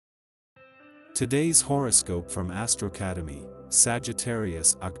Today's horoscope from AstroCademy,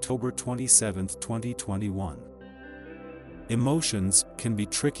 Sagittarius, October 27, 2021. Emotions can be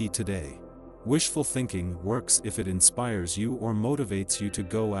tricky today. Wishful thinking works if it inspires you or motivates you to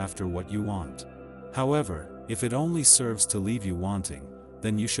go after what you want. However, if it only serves to leave you wanting,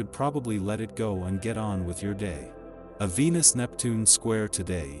 then you should probably let it go and get on with your day. A Venus-Neptune square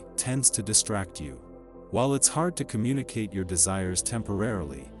today tends to distract you. While it's hard to communicate your desires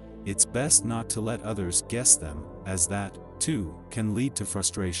temporarily, it's best not to let others guess them, as that, too, can lead to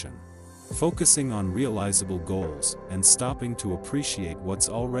frustration. Focusing on realizable goals and stopping to appreciate what's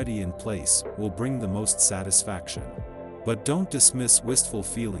already in place will bring the most satisfaction. But don't dismiss wistful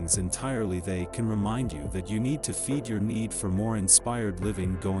feelings entirely. They can remind you that you need to feed your need for more inspired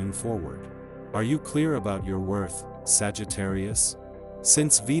living going forward. Are you clear about your worth, Sagittarius?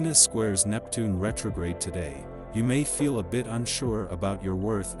 Since Venus squares Neptune retrograde today, you may feel a bit unsure about your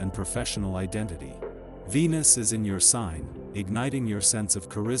worth and professional identity. Venus is in your sign, igniting your sense of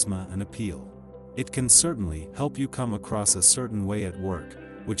charisma and appeal. It can certainly help you come across a certain way at work,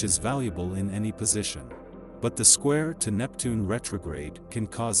 which is valuable in any position. But the square to Neptune retrograde can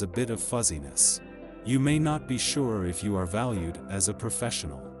cause a bit of fuzziness. You may not be sure if you are valued as a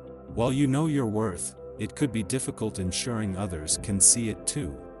professional. While you know your worth, it could be difficult ensuring others can see it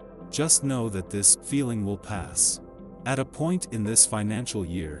too. Just know that this feeling will pass. At a point in this financial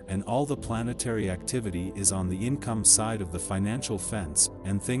year and all the planetary activity is on the income side of the financial fence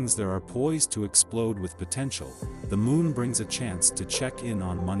and things there are poised to explode with potential, the moon brings a chance to check in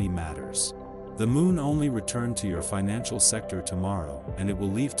on money matters. The moon only returned to your financial sector tomorrow, and it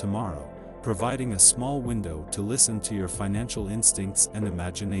will leave tomorrow, providing a small window to listen to your financial instincts and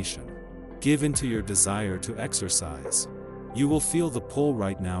imagination. Give into your desire to exercise. You will feel the pull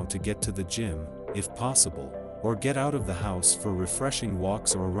right now to get to the gym, if possible, or get out of the house for refreshing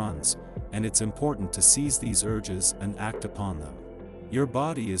walks or runs, and it's important to seize these urges and act upon them. Your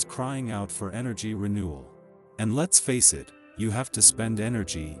body is crying out for energy renewal. And let's face it, you have to spend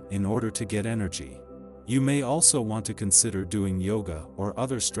energy in order to get energy. You may also want to consider doing yoga or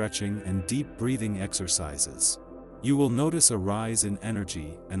other stretching and deep breathing exercises. You will notice a rise in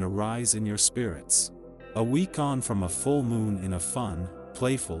energy and a rise in your spirits. A week on from a full moon in a fun,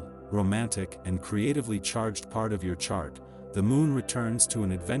 playful, romantic and creatively charged part of your chart, the moon returns to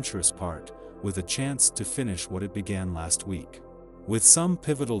an adventurous part, with a chance to finish what it began last week. With some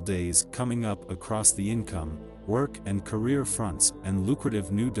pivotal days coming up across the income, work and career fronts and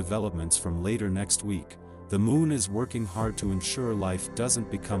lucrative new developments from later next week, the moon is working hard to ensure life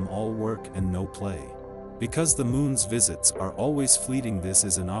doesn't become all work and no play. Because the moon's visits are always fleeting, this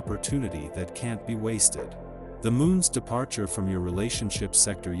is an opportunity that can't be wasted. The moon's departure from your relationship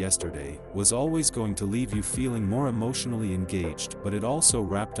sector yesterday was always going to leave you feeling more emotionally engaged, but it also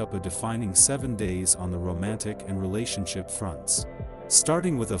wrapped up a defining 7 days on the romantic and relationship fronts.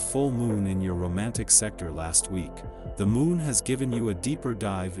 Starting with a full moon in your romantic sector last week, the moon has given you a deeper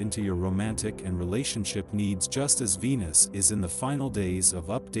dive into your romantic and relationship needs, just as Venus is in the final days of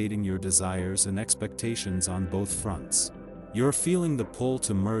updating your desires and expectations on both fronts. You're feeling the pull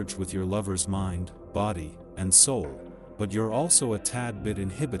to merge with your lover's mind, body, and soul, but you're also a tad bit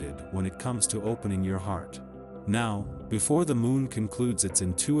inhibited when it comes to opening your heart. Now, before the moon concludes its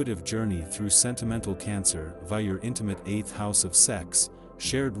intuitive journey through sentimental Cancer via your intimate 8th house of sex,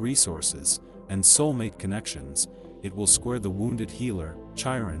 shared resources, and soulmate connections, it will square the wounded healer,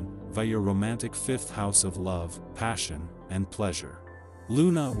 Chiron, via your romantic 5th house of love, passion, and pleasure.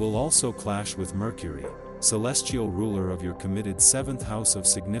 Luna will also clash with Mercury, celestial ruler of your committed 7th house of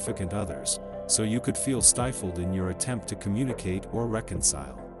significant others, so you could feel stifled in your attempt to communicate or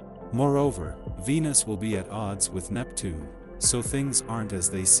reconcile. Moreover, Venus will be at odds with Neptune, so things aren't as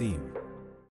they seem.